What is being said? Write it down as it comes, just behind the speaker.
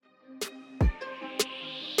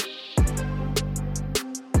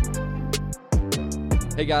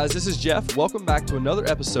Hey guys, this is Jeff. Welcome back to another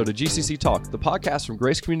episode of GCC Talk, the podcast from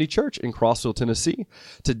Grace Community Church in Crossville, Tennessee.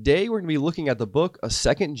 Today we're going to be looking at the book of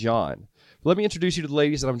 2 John. Let me introduce you to the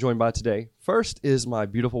ladies that I'm joined by today. First is my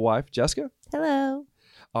beautiful wife, Jessica. Hello.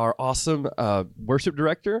 Our awesome worship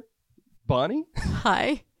director, Bonnie.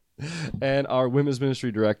 Hi. And our women's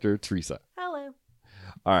ministry director, Teresa. Hello.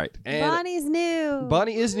 All right. And Bonnie's new.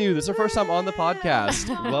 Bonnie is new. This is her first time on the podcast.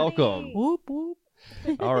 Welcome. Whoop, whoop.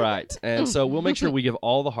 All right. And so we'll make sure we give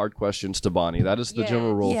all the hard questions to Bonnie. That is the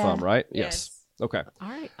general rule of Yeah. thumb, right? Yes. Okay. All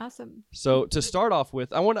right. Awesome. So to start off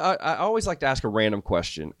with, I always like to ask a random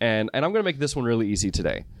question, and I'm going to make this one really easy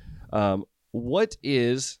today. What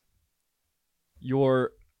is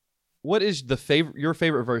your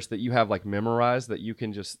favorite verse that you have like memorized that you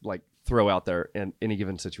can just like throw out there in any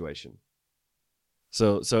given situation?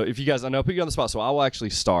 So if you guys, I know I put you on the spot, so I will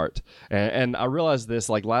actually start. And I realized this,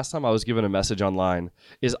 like last time I was given a message online,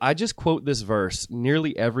 is I just quote this verse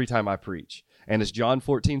nearly every time I preach. And it's John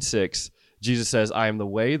 14:6. Jesus says, I am the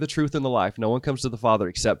way, the truth, and the life. No one comes to the Father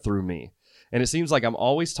except through me. And it seems like I'm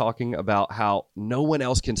always talking about how no one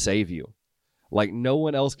else can save you. Like no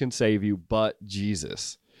one else can save you but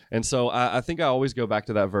Jesus. And so I think I always go back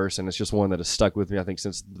to that verse, and it's just one that has stuck with me, I think,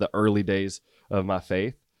 since the early days of my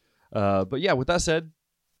faith. But yeah, with that said,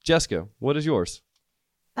 Jessica, what is yours?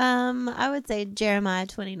 I would say Jeremiah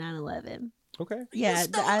 29:11. Okay. Yeah,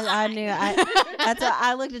 I knew.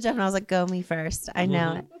 I looked at Jeff and I was like, "Go me first." I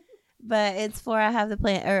know it. But it's for I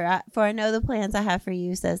know the plans I have for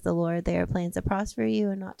you, says the Lord. They are plans to prosper you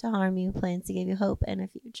and not to harm you, plans to give you hope and a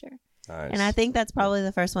future. Nice. And I think that's probably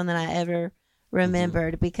the first one that I ever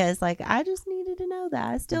remembered because, like, I just needed to know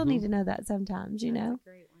that. I still need to know that sometimes, you know.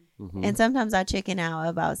 Mhm. And sometimes I chicken out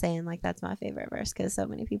about saying like that's my favorite verse because so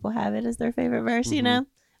many people have it as their favorite verse, you know.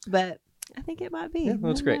 But I think it might be. Yeah,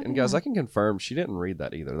 that's great. And guys, I can confirm she didn't read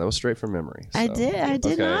that either. That was straight from memory. I so. did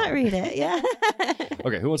Okay. not read it. Yeah.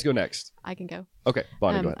 Okay, who wants to go next? I can go. Okay,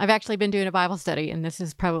 Bonnie, go ahead. I've actually been doing a Bible study, and this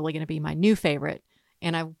is probably going to be my new favorite.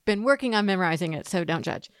 And I've been working on memorizing it, so don't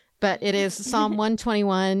judge. But it is Psalm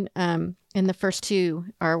 121, in the first two,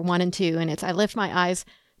 or 1 and 2. And it's, I lift my eyes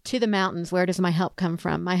to the mountains. Where does my help come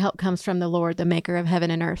from? My help comes from the Lord, the maker of heaven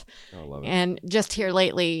and earth. I love it. And just here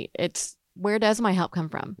lately, it's, where does my help come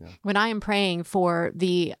from? Yeah. When I am praying for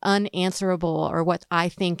the unanswerable or what I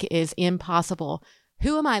think is impossible,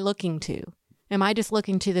 who am I looking to? Am I just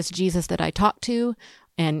looking to this Jesus that I talk to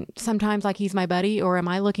and sometimes like he's my buddy, or am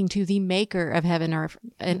I looking to the maker of heaven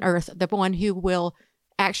and earth, the one who will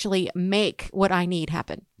actually make what I need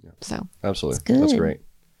happen? Yeah. So Absolutely. That's That's good. great.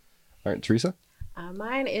 All right, Teresa?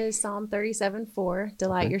 Mine is Psalm 37:4.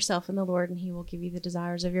 Delight Okay. yourself in the Lord, and He will give you the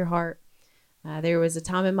desires of your heart. There was a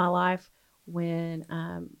time in my life when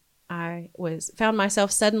I found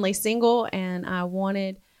myself suddenly single, and I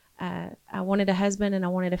wanted a husband and I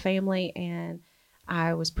wanted a family, and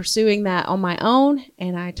I was pursuing that on my own.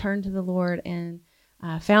 And I turned to the Lord and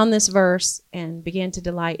found this verse and began to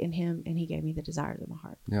delight in Him, and He gave me the desires of my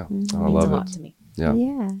heart. Yeah. Mhm. Oh, I It means love a it. lot to me. Yeah.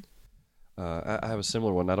 Yeah. I have a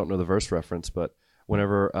similar one. I don't know the verse reference, but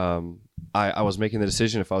whenever I was making the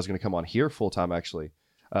decision if I was going to come on here full time, actually,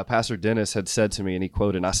 Pastor Dennis had said to me, and he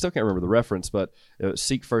quoted, and I still can't remember the reference, but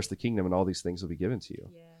seek first the kingdom and all these things will be given to you.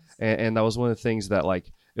 Yes. And that was one of the things that,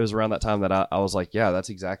 like, it was around that time that I was like, yeah, that's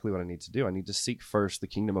exactly what I need to do. I need to seek first the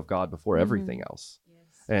kingdom of God before everything else.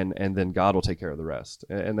 And then God will take care of the rest.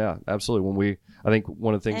 And yeah, absolutely. I think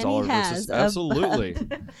one of the things And all he our verses, has absolutely.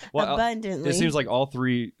 Well, abundantly. it seems like all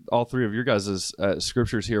three of your guys'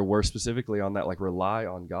 scriptures here were specifically on that, like rely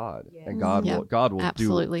on God, Yes. and God Yeah, will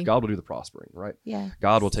absolutely. do the prospering, right? Yeah.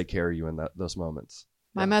 God will take care of you in those moments.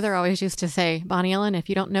 my mother always used to say, Bonnie Ellen, if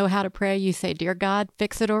you don't know how to pray, you say, Dear God,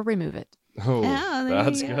 fix it or remove it. Oh, there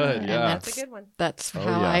that's you go. good. And Yeah. That's a good one. That's Oh,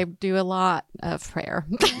 how yeah. I do a lot of prayer.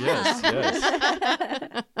 Yes.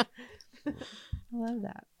 I love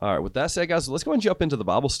that. All right. With that said, guys, let's go and jump into the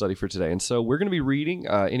Bible study for today. And so we're going to be reading,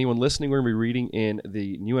 anyone listening, we're going to be reading in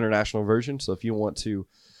the New International Version. So if you want to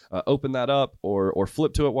open that up or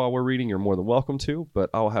flip to it while we're reading, you're more than welcome to. But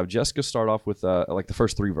I'll have Jessica start off with like the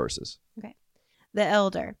first 3 verses. The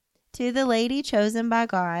elder, to the lady chosen by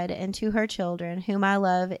God and to her children, whom I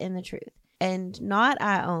love in the truth, and not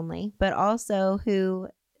I only, but also who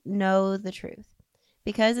know the truth,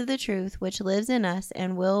 because of the truth which lives in us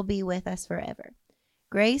and will be with us forever.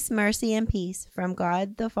 Grace, mercy, and peace from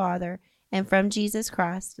God the Father and from Jesus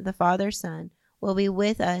Christ, the Father's Son, will be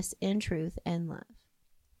with us in truth and love.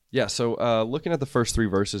 Yeah. So looking at the first 3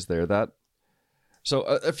 verses there, so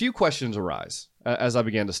a few questions arise as I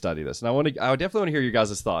began to study this, and I definitely want to hear your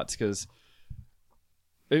guys' thoughts, because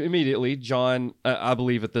immediately, John, I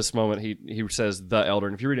believe at this moment, he says the elder.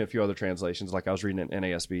 And if you're reading a few other translations, like I was reading in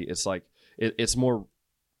NASB, it's like it's more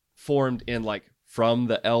formed in like from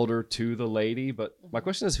the elder to the lady. But my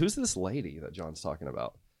question is, who's this lady that John's talking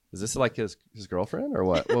about? Is this like his girlfriend or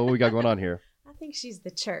what? What we got going on here? I think she's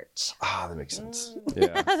the church. Ah, that makes sense.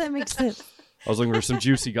 Yeah, That makes sense. I was looking for some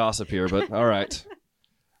juicy gossip here, but all right.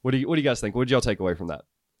 What do you guys think? What did y'all take away from that?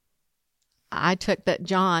 I took that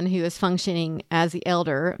John, who is functioning as the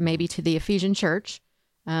elder, maybe to the Ephesian church.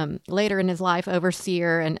 Later in his life,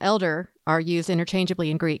 overseer and elder are used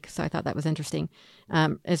interchangeably in Greek, so I thought that was interesting.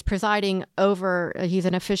 Is presiding over, he's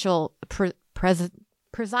an official,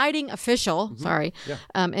 presiding official,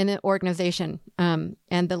 in an organization. And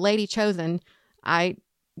the lady chosen,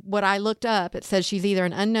 what I looked up, it says she's either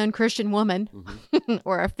an unknown Christian woman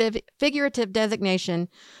or a figurative designation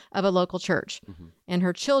of a local church. And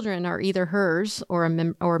her children are either hers or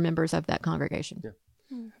members of that congregation. Yeah.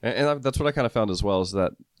 And that's what I kind of found as well, is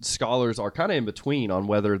that scholars are kind of in between on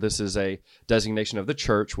whether this is a designation of the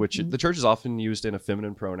church, which the church is often used in a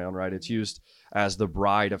feminine pronoun, right? It's used as the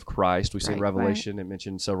bride of Christ. We see in Revelation, it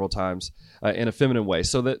mentioned several times in a feminine way.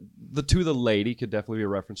 So that the lady could definitely be a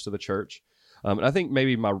reference to the church. And I think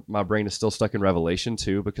maybe my brain is still stuck in Revelation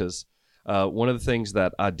too, because one of the things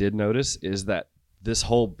that I did notice is that this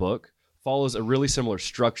whole book follows a really similar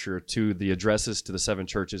structure to the addresses to the 7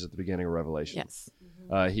 churches at the beginning of Revelation. Yes.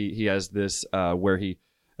 He has this where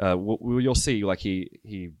you'll see like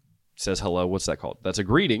he says hello. What's that called? That's a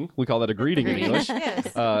greeting. We call that a greeting in English.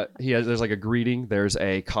 Yes. There's like a greeting. There's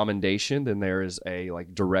a commendation. Then there is a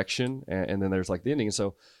like direction, and then there's like the ending. And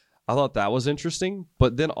so I thought that was interesting.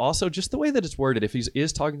 But then also just the way that it's worded. If he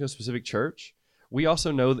is talking to a specific church, we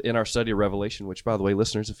also know in our study of Revelation, which by the way,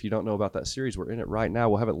 listeners, if you don't know about that series, we're in it right now.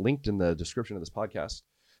 We'll have it linked in the description of this podcast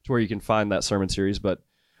to where you can find that sermon series. But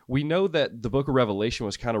we know that the book of Revelation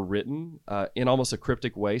was kind of written in almost a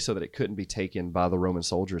cryptic way so that it couldn't be taken by the Roman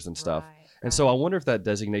soldiers and stuff. And so I wonder if that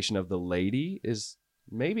designation of the lady is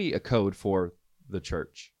maybe a code for the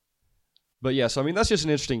church. But yeah, so I mean, that's just an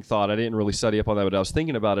interesting thought. I didn't really study up on that, but I was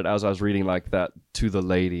thinking about it as I was reading like that to the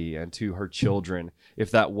lady and to her children,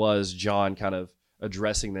 if that was John kind of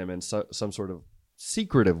addressing them in some sort of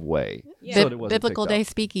secretive way. Yeah. So that it wasn't Biblical picked day up.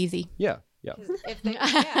 speakeasy. Yeah, yeah.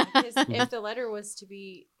 'Cause if the letter was to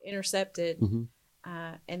be intercepted,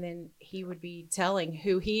 and then he would be telling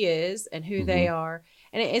who he is and who they are.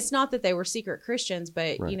 And it's not that they were secret Christians,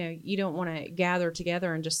 but Right. you don't want to gather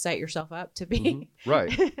together and just set yourself up to be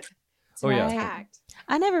Right. Oh, yeah. attacked.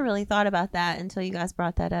 I never really thought about that until you guys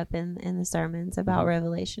brought that up in the sermons about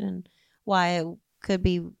Revelation and why it could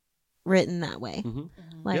be written that way.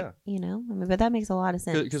 Like, Yeah. I mean, but that makes a lot of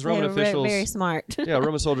sense. 'Cause They Roman were very, officials- very smart. Yeah, a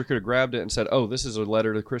Roman soldier could have grabbed it and said, "Oh, this is a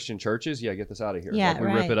letter to Christian churches. Yeah, get this out of here." Yeah, Like, we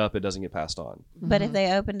right. rip it up; it doesn't get passed on. But if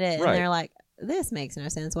they opened it and Right. they're like, this makes no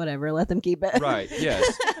sense, whatever, let them keep it. Right?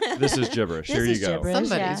 Yes. This is gibberish. This Here you is go. gibberish.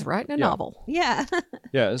 Somebody's Yeah. writing a Yeah. novel. Yeah.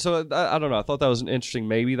 Yeah, and so I don't know. I thought that was an interesting.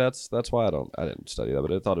 Maybe that's why I didn't study that,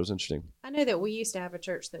 but I thought it was interesting. I know that we used to have a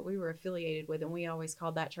church that we were affiliated with, and we always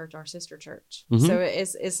called that church our sister church. Mhm. So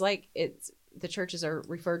it's like the churches are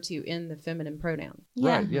referred to in the feminine pronoun.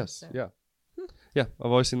 Yeah. Right? Yes. So- Yeah. Yeah.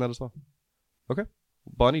 I've always seen that as well. Okay,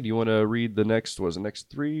 Bonnie, do you want to read the next? Was the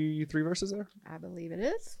next three verses there? I believe it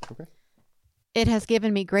is. Okay. It has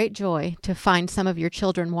given me great joy to find some of your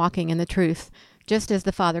children walking in the truth, just as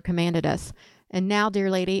the Father commanded us. And now, dear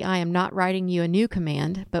lady, I am not writing you a new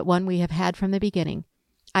command, but one we have had from the beginning.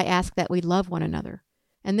 I ask that we love one another.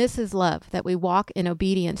 And this is love, that we walk in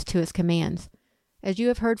obedience to his commands. As you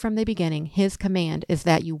have heard from the beginning, his command is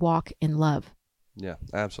that you walk in love. Yeah,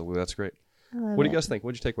 absolutely. That's great. I love What do it. you guys think?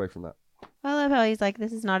 What did you take away from that? I love how he's like,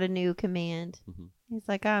 this is not a new command. Mhm. He's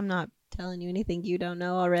like, I'm not telling you anything you don't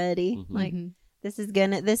know already. Mhm. Like, this is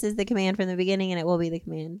the command from the beginning, and it will be the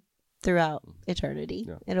command throughout eternity.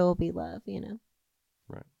 Yeah. It will be love,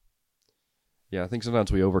 Yeah, I think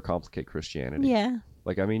sometimes we overcomplicate Christianity. Yeah.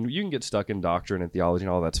 Like, I mean, you can get stuck in doctrine and theology and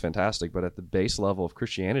all that's fantastic, but at the base level of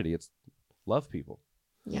Christianity, it's love people.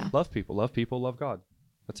 Yeah. Love people, love God.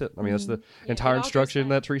 That's it. I mean, that's the Yeah, entire it all goes instruction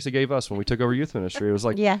back. that Teresa gave us when we took over youth ministry. It was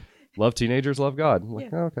like, Yeah. love teenagers, love God. I'm like,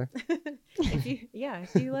 Yeah. oh, okay.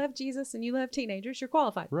 if you love Jesus and you love teenagers, you're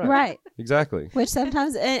qualified. Right. Right. Exactly. Which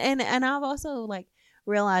sometimes, and I've also like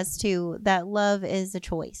realized too that love is a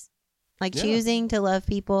choice. Like Yeah. choosing to love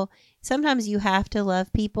people. Sometimes you have to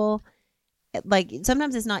love people. Like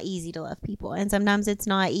sometimes it's not easy to love people, and sometimes it's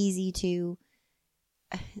not easy to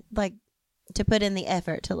like to put in the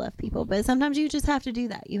effort to love people. But sometimes you just have to do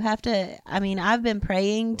that. You have to. I mean, I've been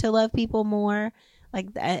praying to love people more. Like,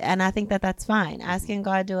 and I think that that's fine. Asking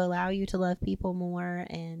God to allow you to love people more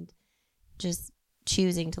and just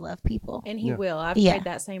choosing to love people. And he Yeah. will. I've Yeah. prayed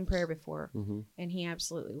that same prayer before, Mhm. and he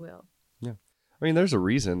absolutely will. I mean, there's a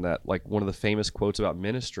reason that like one of the famous quotes about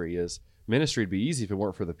ministry is ministry would be easy if it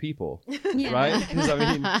weren't for the people, right? Because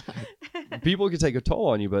I mean, people can take a toll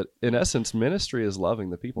on you, but in essence, ministry is loving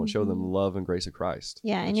the people and show them the love and grace of Christ.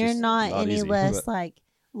 Yeah, and which you're is not any easy, less but- like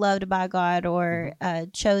loved by God or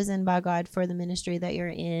chosen by God for the ministry that you're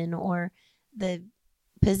in or the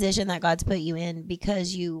position that God's put you in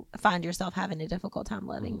because you find yourself having a difficult time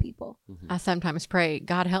loving people. I sometimes pray,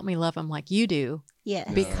 God, help me love them like you do,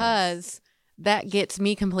 Yes. because that gets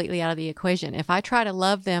me completely out of the equation. If I try to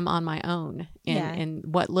love them on my own in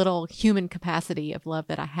what little human capacity of love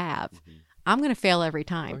that I have, I'm going to fail every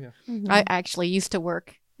time. Oh yeah. Mhm. I actually used to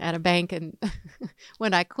work at a bank, and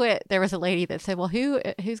when I quit, there was a lady that said, "Well,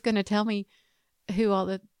 who's going to tell me who all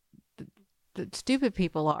the stupid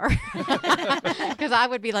people are?" Because I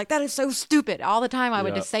would be like, "That is so stupid." All the time I would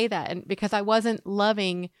Yeah. just say that, and because I wasn't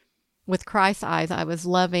loving with Christ's eyes, I was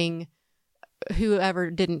loving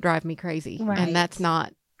whoever didn't drive me crazy. Right. And that's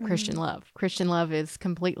not Christian love. Christian love is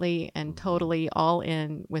completely Mm-hmm. and totally all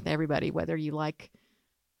in with everybody, whether you like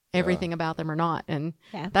everything about them or not. And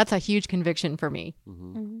Yeah. that's a huge conviction for me.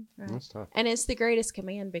 Mhm. Right. That's tough. And it's the greatest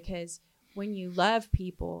command because when you love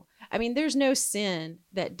people, I mean, there's no sin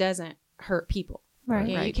that doesn't hurt people. Right.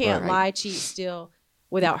 You know, you Right. can't Right. lie, cheat, steal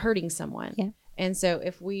without hurting someone. Yeah. And so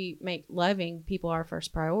if we make loving people our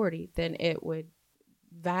first priority, then it would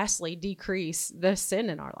vastly decrease the sin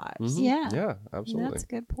in our lives. Mhm. Yeah. Yeah, absolutely. That's a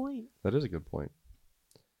good point. That is a good point.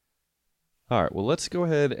 All right. Well, let's go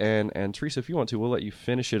ahead and Teresa, if you want to, we'll let you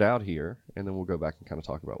finish it out here, and then we'll go back and kind of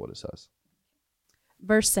talk about what it says.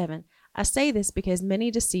 Verse 7, I say this because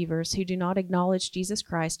many deceivers who do not acknowledge Jesus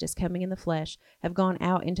Christ as coming in the flesh have gone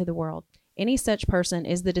out into the world. Any such person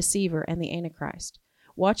is the deceiver and the Antichrist.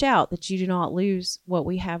 Watch out that you do not lose what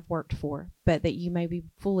we have worked for, but that you may be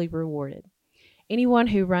fully rewarded. Anyone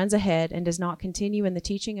who runs ahead and does not continue in the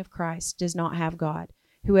teaching of Christ does not have God.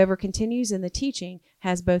 Whoever continues in the teaching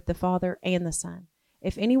has both the Father and the Son.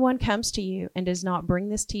 If anyone comes to you and does not bring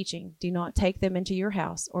this teaching, do not take them into your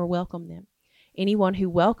house or welcome them. Anyone who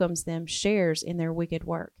welcomes them shares in their wicked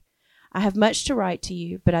work. I have much to write to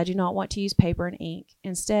you, but I do not want to use paper and ink.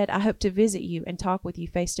 Instead, I hope to visit you and talk with you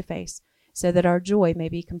face to face, so that our joy may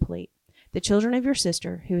be complete. The children of your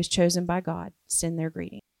sister, who is chosen by God, send their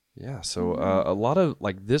greeting. Yeah. So a lot of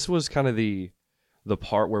like this was kind of the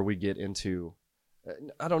part where we get into.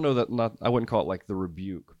 I don't know that I wouldn't call it like the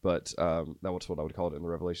rebuke, but that's what I would call it in the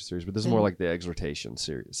Revelation series. But this is more like the exhortation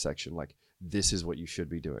section. Like this is what you should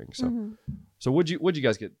be doing. So, Mhm. so what'd you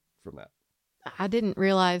guys get from that? I didn't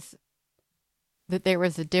realize that there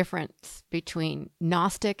was a difference between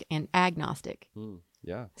Gnostic and agnostic.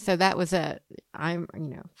 Yeah. So that was I'm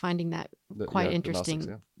finding that quite the interesting.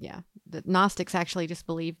 Gnostics, Yeah. The Gnostics actually just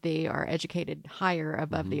believe they are educated higher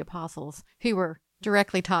above the apostles who were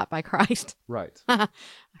directly taught by Christ. Right. I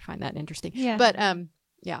find that interesting. Yeah. But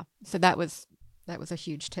yeah. So that was a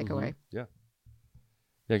huge takeaway. Yeah.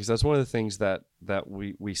 Yeah, because that's one of the things that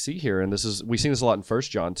we see here, and we've seen this a lot in 1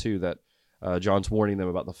 John too, that John's warning them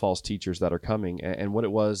about the false teachers that are coming, and what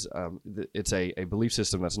it was, it's a belief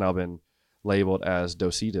system that's now been labeled as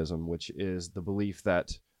Docetism, which is the belief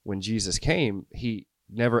that when Jesus came, he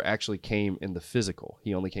never actually came in the physical.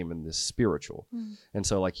 He only came in the spiritual. And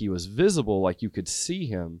so like he was visible, like you could see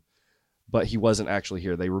him, but he wasn't actually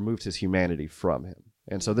here. They removed his humanity from him.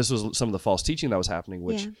 And so this was some of the false teaching that was happening,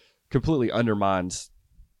 which completely undermines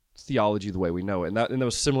theology the way we know it. And that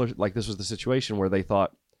was similar, like this was the situation where they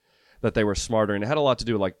thought that they were smarter, and it had a lot to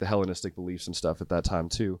do with like the Hellenistic beliefs and stuff at that time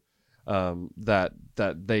too. That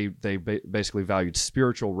they basically valued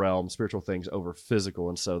spiritual things over physical,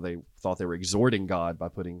 and so they thought they were exhorting God by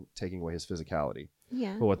taking away his physicality.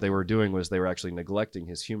 Yeah. But what they were doing was they were actually neglecting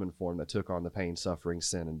his human form that took on the pain, suffering,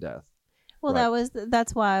 sin, and death. Well, Right.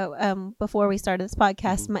 that's why before we started this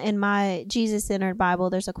podcast, in my Jesus-centered Bible,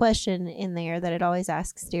 there's a question in there that it always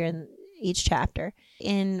asks during each chapter.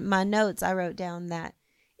 In my notes, I wrote down that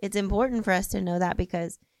it's important for us to know that,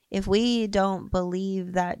 because if we don't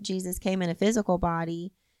believe that Jesus came in a physical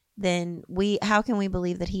body, then how can we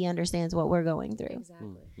believe that he understands what we're going through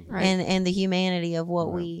Exactly. Right. and the humanity of what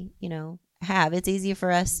Right. we have? It's easy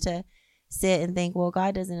for us to sit and think, well,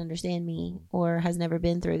 God doesn't understand me or has never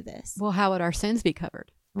been through this. Well, how would our sins be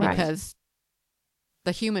covered? Right. Because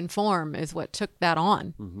the human form is what took that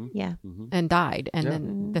on Mm-hmm. Yeah. Mm-hmm. and died, and Yeah.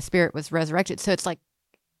 then the spirit was resurrected. So it's like,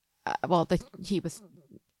 he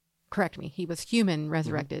was human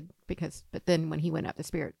resurrected but then when he went up, the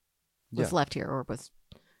spirit was Yeah. left here or was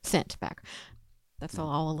sent back. That's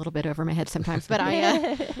all a little bit over my head sometimes, but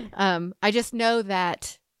I just know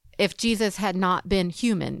that if Jesus had not been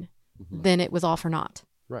human, then it was all for naught.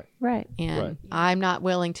 Right. Right. And Right. I'm not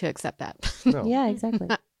willing to accept that. No. Yeah, exactly.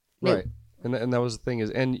 Right. And that was the thing is,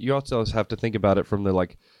 and you also have to think about it from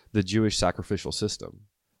the Jewish sacrificial system.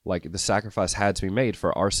 Like the sacrifice had to be made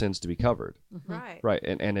for our sins to be covered. Right. Right.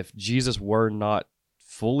 And if Jesus were not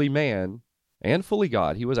fully man and fully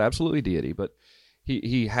God, he was absolutely deity, but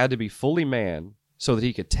he had to be fully man so that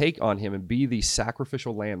he could take on him and be the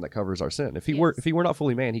sacrificial lamb that covers our sin. If he were not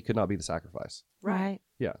fully man, he could not be the sacrifice. Right.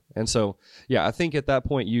 Yeah. And so, yeah, I think at that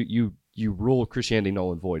point you rule Christianity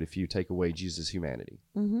null and void if you take away Jesus' humanity.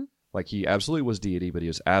 Mm-hmm. Like he absolutely was deity, but he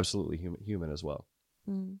was absolutely human as well.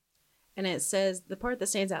 Mm. And it says, the part that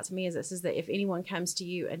stands out to me is it says that if anyone comes to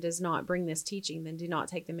you and does not bring this teaching, then do not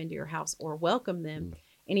take them into your house or welcome them.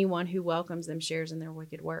 Anyone who welcomes them shares in their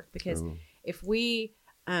wicked work. Because if we,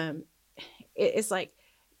 it's like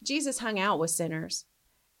Jesus hung out with sinners,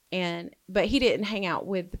 but he didn't hang out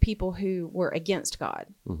with the people who were against God,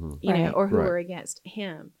 you know, or who were against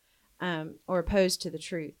him, or opposed to the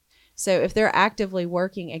truth. So if they're actively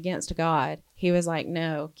working against God, he was like,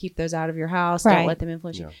 no, keep those out of your house. Don't let them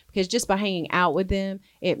influence you. Because just by hanging out with them,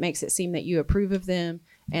 it makes it seem that you approve of them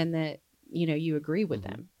and that, you know, you agree with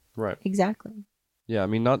them. Right. Exactly. Yeah. I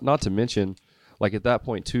mean, not to mention, like at that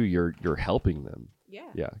point too, you're helping them. Yeah.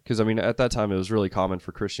 Yeah. Because I mean, at that time, it was really common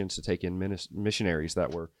for Christians to take in missionaries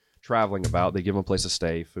that were traveling about. They give them a place to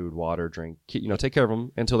stay, food, water, drink, you know, take care of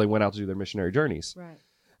them until they went out to do their missionary journeys.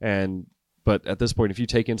 Right. But at this point, if you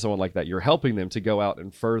take in someone like that, you're helping them to go out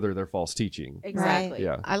and further their false teaching. Exactly.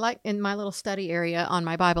 Yeah. I like in my little study area on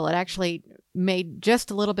my Bible, it actually made just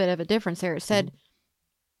a little bit of a difference there. It said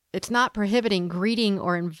it's not prohibiting greeting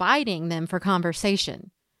or inviting them for conversation,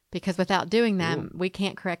 because without doing that, we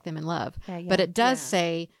can't correct them in love. But it does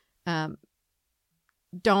say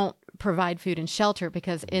don't provide food and shelter,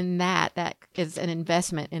 because in that is an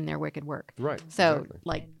investment in their wicked work. Right. So exactly.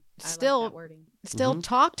 like I still like that wording.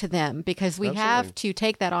 talk to them, because we have Absolutely. to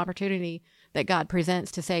take that opportunity that God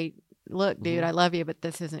presents to say, look, dude, I love you, but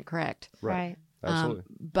this isn't correct. Right. Absolutely.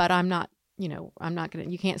 But I'm not, I'm not going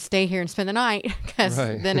to, you can't stay here and spend the night, because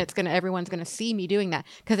then everyone's going to see me doing that.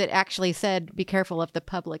 Because it actually said, be careful of the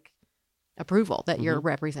public approval that you're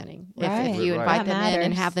representing. If you invite them in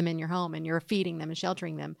and have them in your home and you're feeding them and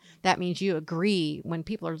sheltering them, that means you agree. When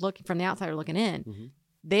people are looking from the outside are looking in,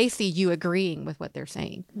 they see you agreeing with what they're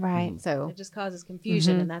saying. Right. So It just causes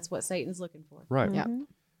confusion, and that's what Satan's looking for. Right. yeah.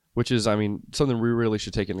 Which is, I mean, something we really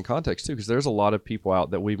should take into context too, because there's a lot of people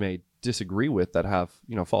out that we may disagree with that have,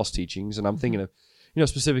 false teachings. And I'm thinking of,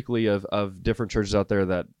 specifically of different churches out there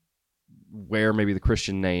that wear maybe the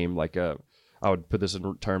Christian name, like I would put this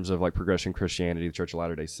in terms of like Progression Christianity, the Church of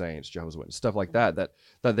Latter-day Saints, Jehovah's Witnesses, stuff like that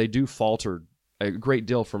they do falter a great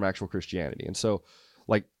deal from actual Christianity. And so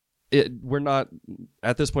like, we're not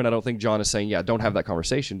at this point. I don't think John is saying, don't have that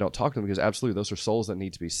conversation. Don't talk to them, because absolutely those are souls that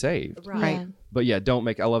need to be saved. Right. But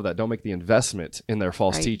I love that. Don't make the investment in their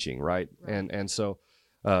false teaching. Right. And so,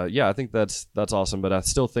 I think that's awesome. But I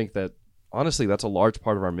still think that honestly, that's a large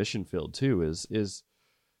part of our mission field too, is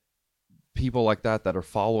people like that are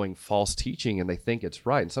following false teaching and they think it's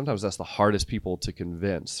right. And sometimes that's the hardest people to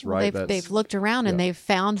convince, right? They've looked around and they've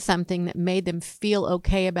found something that made them feel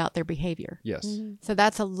okay about their behavior. Yes. So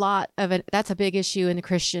that's a lot of it. That's a big issue in the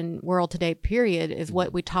Christian world today, period, is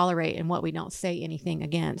what we tolerate and what we don't say anything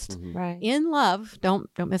against. Right. In love, don't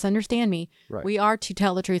misunderstand me. Right. We are to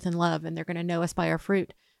tell the truth in love, and they're going to know us by our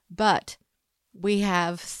fruit. But we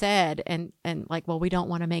have said, and like, well, we don't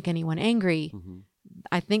want to make anyone angry.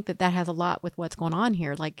 I think that has a lot with what's going on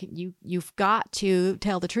here. Like you've got to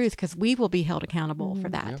tell the truth, because we will be held accountable for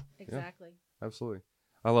that. Yeah. Exactly. Absolutely.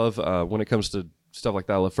 I love when it comes to stuff like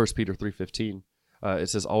that. I love 1 Peter 3:15. It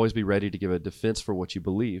says, always be ready to give a defense for what you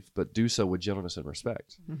believe, but do so with gentleness and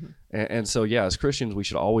respect. And so, as Christians, we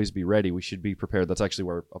should always be ready. We should be prepared. That's actually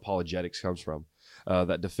where apologetics comes from.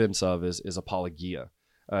 That defense of is apologia.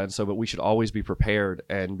 And so, but we should always be prepared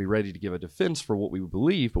and be ready to give a defense for what we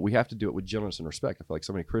believe, but we have to do it with gentleness and respect. I feel like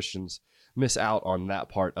so many Christians miss out on that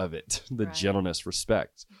part of it, the gentleness,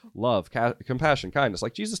 respect, love, compassion, kindness.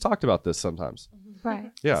 Like Jesus talked about this sometimes. Right.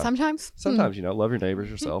 Yeah. Sometimes, love your neighbors,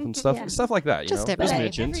 yourself, and stuff like that. Just every was day.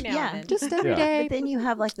 mentioned. Every now and then. just every day. But then you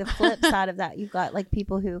have like the flip side of that. You've got like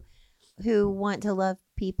people who want to love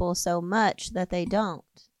people so much that they don't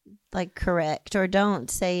like correct or don't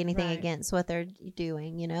say anything against what they're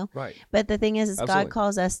doing, Right. But the thing is Absolutely. God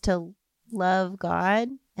calls us to love God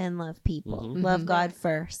and love people. Love God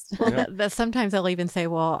first. That sometimes they'll even say,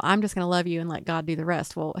 well, I'm just going to love you and let God do the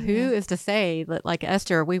rest. Well, who is to say that, like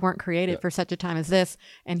Esther, we weren't created for such a time as this,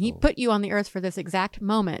 and he put you on the earth for this exact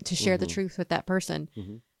moment to share the truth with that person.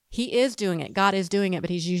 he is doing it. God is doing it, but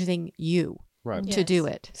he's using you Right. to do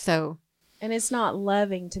Yes. it. So And it's not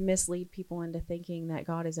loving to mislead people into thinking that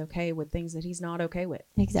God is okay with things that he's not okay with.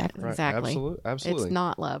 Exactly. Right. Exactly. Absolutely. it's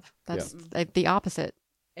not love. That's like the opposite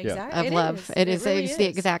Exactly. of love. It is really it's the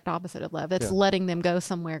exact opposite of love. It's Yeah. letting them go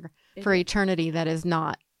somewhere for eternity that is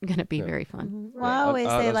not going to be Yeah. very fun. Mhm. Well, I always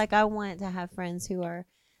say, that's- like, I want to have friends who are,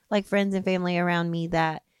 like, friends and family around me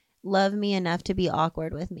that love me enough to be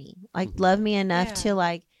awkward with me. Like, love me enough Yeah. to,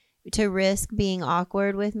 like, to risk being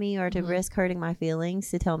awkward with me or to Mhm. risk hurting my feelings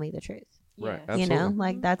to tell me the truth. Right. Yes. You know, Absolutely.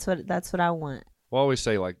 like, that's what I want. We'll always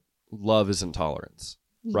say like love isn't tolerance.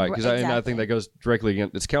 Right. Because I think Exactly. that goes directly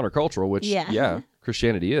against, it's countercultural, which, Yeah.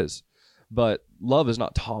 Christianity is. But love is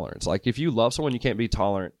not tolerance. Like if you love someone, you can't be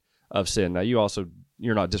tolerant of sin. Now,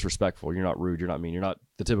 you're not disrespectful. You're not rude. You're not mean. You're not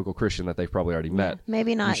the typical Christian that they've probably already Yeah. met.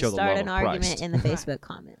 Maybe not show the start love an of argument Christ. in the Facebook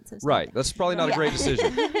comments. Or Right. something. That's probably not a great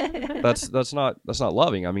decision. That's not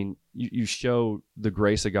loving. I mean, you show the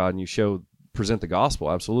grace of God and you present the gospel,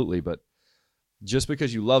 absolutely. But just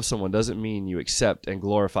because you love someone doesn't mean you accept and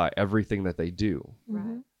glorify everything that they do.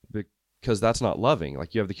 Mhm. Because that's not loving.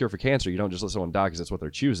 Like you have the cure for cancer, you don't just let someone die because that's what they're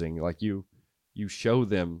choosing. Like you show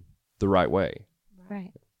them the right way.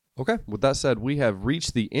 Right. Okay. With that said, we have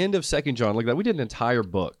reached the end of 2 John. Look at that. We did an entire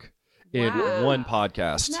book in Wow. one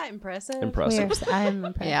podcast. Isn't that impressive? Impressive. I am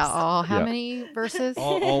impressed. Yeah. Oh, how Yeah. many verses?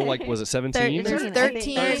 All like, was it 17? There's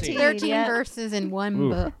 13, 13, 13 yeah. verses in one Ooh.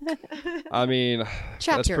 book. I mean, that's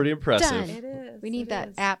Chapter. pretty impressive. Done. It is. We need it that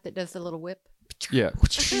is. app that does the little whip. Yeah.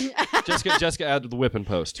 Jessica added the whip and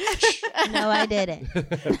post. No, I didn't.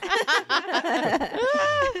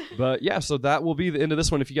 But yeah, so that will be the end of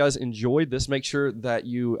this one. If you guys enjoyed this, make sure that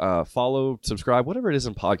you follow, subscribe, whatever it is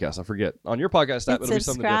in podcasts. I forget. On your podcast app, it'll be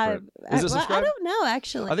something different. Is it Well, I subscribe? don't know,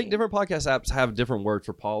 actually. I think different podcast apps have different words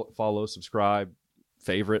for follow, subscribe,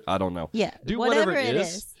 favorite. I don't know. Yeah. Do whatever whatever it it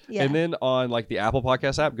is. is. Yeah. And then on like the Apple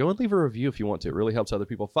Podcast app, go and leave a review if you want to. It really helps other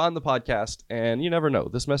people find the podcast. And you never know.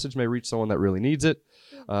 This message may reach someone that really needs it.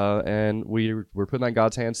 And we're putting that in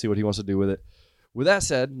God's hands, see what he wants to do with it. With that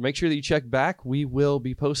said, make sure that you check back. We will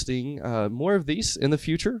be posting more of these in the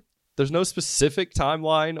future. There's no specific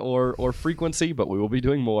timeline or frequency, but we will be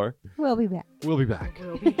doing more. We'll be back. We'll be back.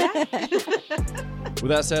 We'll be back. With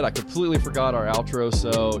that said, I completely forgot our outro.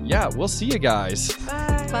 So yeah, we'll see you guys.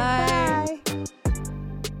 Bye. Bye. Bye.